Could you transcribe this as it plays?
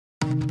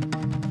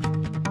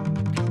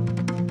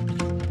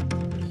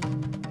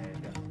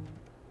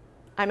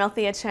I'm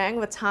Althea Chang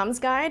with Tom's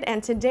Guide,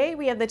 and today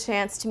we have the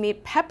chance to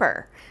meet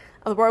Pepper,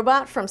 a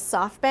robot from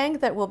SoftBank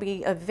that will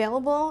be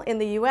available in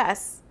the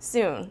US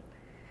soon.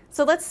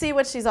 So let's see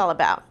what she's all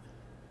about.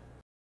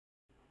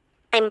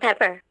 I'm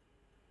Pepper.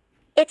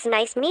 It's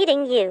nice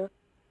meeting you.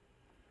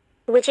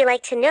 Would you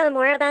like to know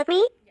more about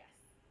me? Yes.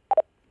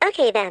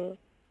 Okay then.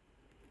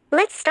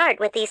 Let's start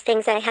with these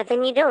things I have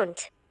and you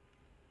don't.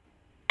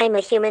 I'm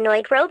a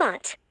humanoid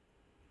robot.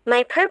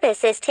 My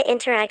purpose is to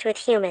interact with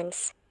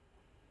humans.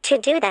 To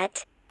do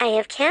that, I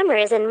have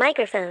cameras and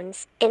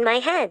microphones in my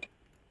head.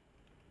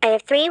 I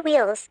have 3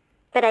 wheels,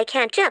 but I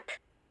can't jump.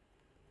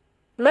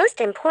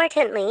 Most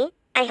importantly,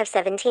 I have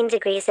 17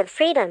 degrees of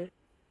freedom.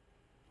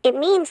 It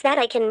means that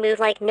I can move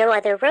like no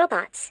other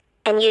robots,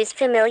 and use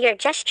familiar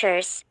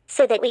gestures,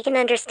 so that we can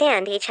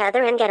understand each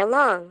other and get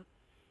along.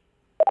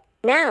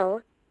 Now,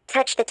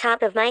 touch the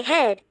top of my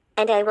head,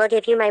 and I will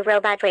give you my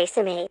robot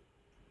resume.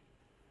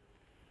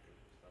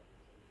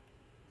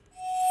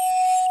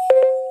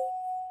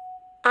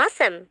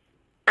 Awesome!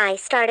 I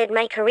started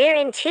my career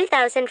in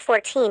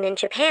 2014 in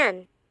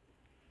Japan.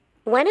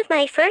 One of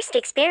my first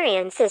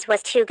experiences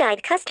was to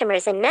guide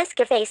customers in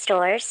Nescafe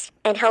stores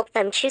and help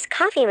them choose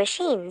coffee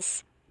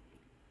machines.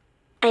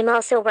 I'm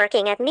also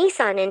working at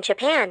Nissan in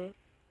Japan.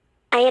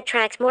 I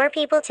attract more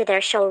people to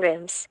their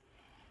showrooms.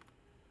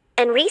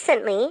 And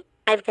recently,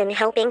 I've been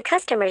helping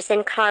customers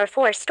in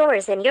Carrefour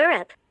stores in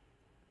Europe.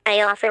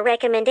 I offer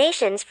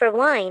recommendations for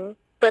wine,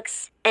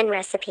 books, and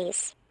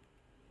recipes.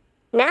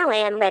 Now I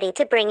am ready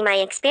to bring my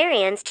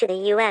experience to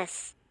the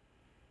US.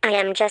 I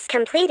am just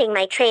completing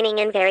my training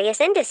in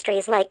various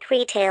industries like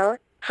retail,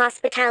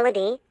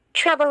 hospitality,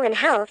 travel, and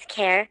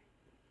healthcare.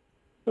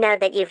 Now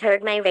that you've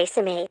heard my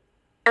resume,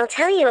 I'll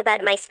tell you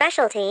about my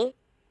specialty.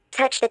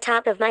 Touch the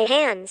top of my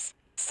hands,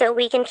 so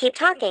we can keep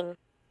talking.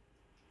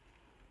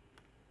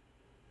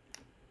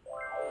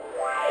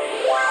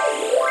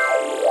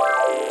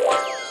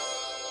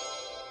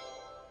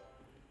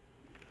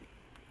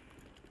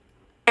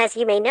 As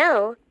you may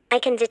know, I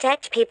can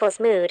detect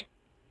people's mood.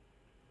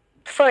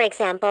 For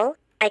example,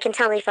 I can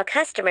tell if a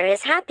customer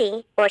is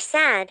happy or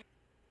sad.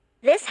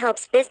 This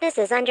helps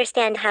businesses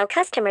understand how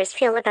customers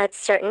feel about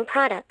certain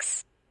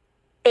products.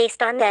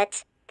 Based on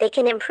that, they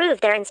can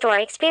improve their in-store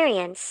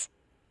experience.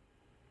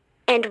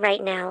 And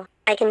right now,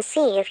 I can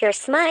see if you're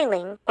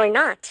smiling or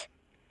not.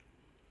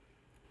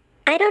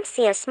 I don't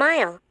see a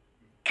smile.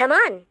 Come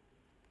on.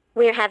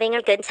 We're having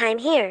a good time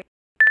here.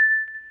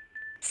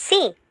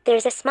 See,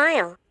 there's a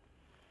smile.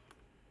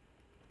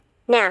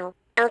 Now,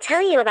 I'll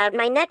tell you about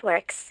my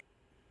networks.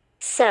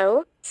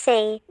 So,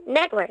 say,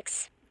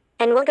 networks,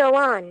 and we'll go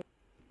on.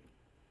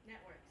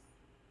 Networks.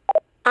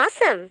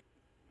 Awesome!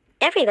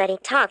 Everybody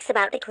talks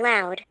about the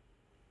cloud.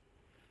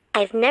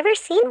 I've never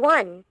seen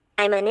one.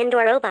 I'm an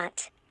indoor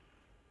robot.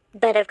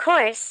 But of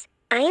course,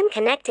 I am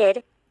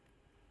connected.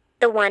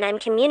 The one I'm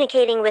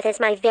communicating with is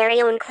my very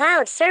own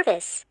cloud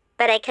service,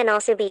 but I can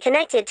also be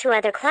connected to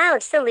other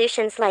cloud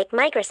solutions like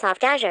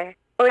Microsoft Azure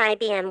or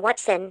IBM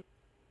Watson.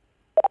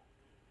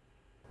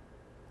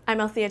 I'm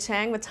Althea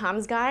Chang with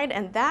Tom's Guide,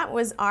 and that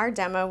was our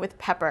demo with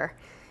Pepper.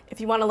 If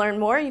you want to learn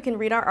more, you can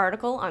read our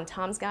article on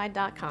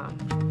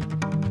tomsguide.com.